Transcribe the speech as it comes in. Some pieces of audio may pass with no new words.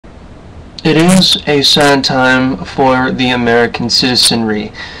is a sad time for the American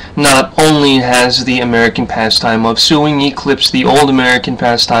citizenry. Not only has the American pastime of suing eclipsed the old American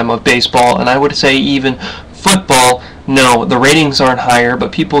pastime of baseball, and I would say even football. No, the ratings aren't higher,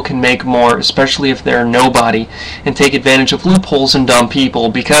 but people can make more, especially if they're nobody, and take advantage of loopholes and dumb people,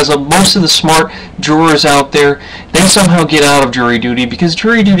 because of most of the smart jurors out there, they somehow get out of jury duty, because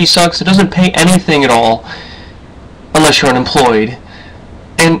jury duty sucks. It doesn't pay anything at all, unless you're unemployed.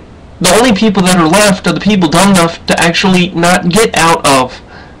 And the only people that are left are the people dumb enough to actually not get out of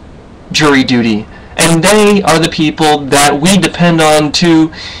jury duty. And they are the people that we depend on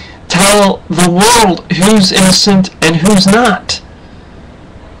to tell the world who's innocent and who's not.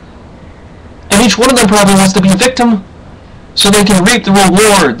 And each one of them probably wants to be a victim so they can reap the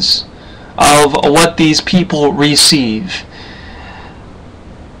rewards of what these people receive.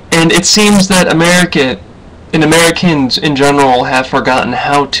 And it seems that America and Americans in general have forgotten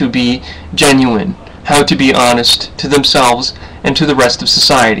how to be genuine, how to be honest to themselves and to the rest of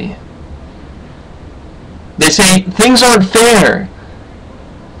society. They say, things aren't fair.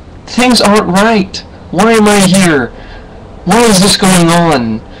 Things aren't right. Why am I here? Why is this going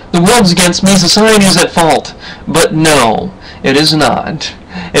on? The world's against me. Society is at fault. But no, it is not.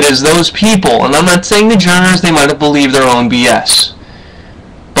 It is those people, and I'm not saying the jurors, they might have believed their own BS.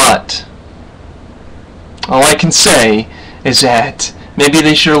 But all I can say is that maybe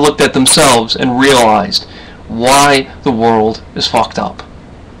they should have looked at themselves and realized why the world is fucked up.